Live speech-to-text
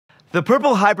The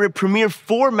Purple Hybrid Premier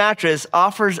 4 mattress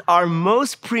offers our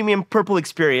most premium Purple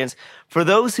experience for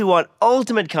those who want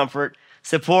ultimate comfort,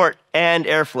 support, and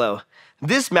airflow.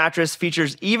 This mattress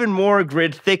features even more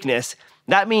grid thickness.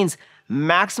 That means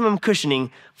maximum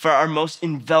cushioning for our most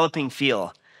enveloping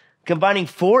feel. Combining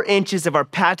 4 inches of our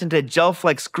patented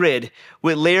GelFlex Grid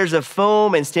with layers of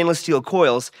foam and stainless steel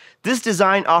coils, this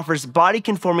design offers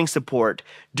body-conforming support,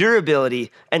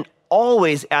 durability, and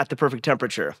always at the perfect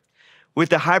temperature. With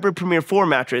the Hybrid Premier 4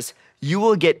 mattress, you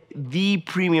will get the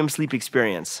premium sleep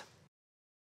experience.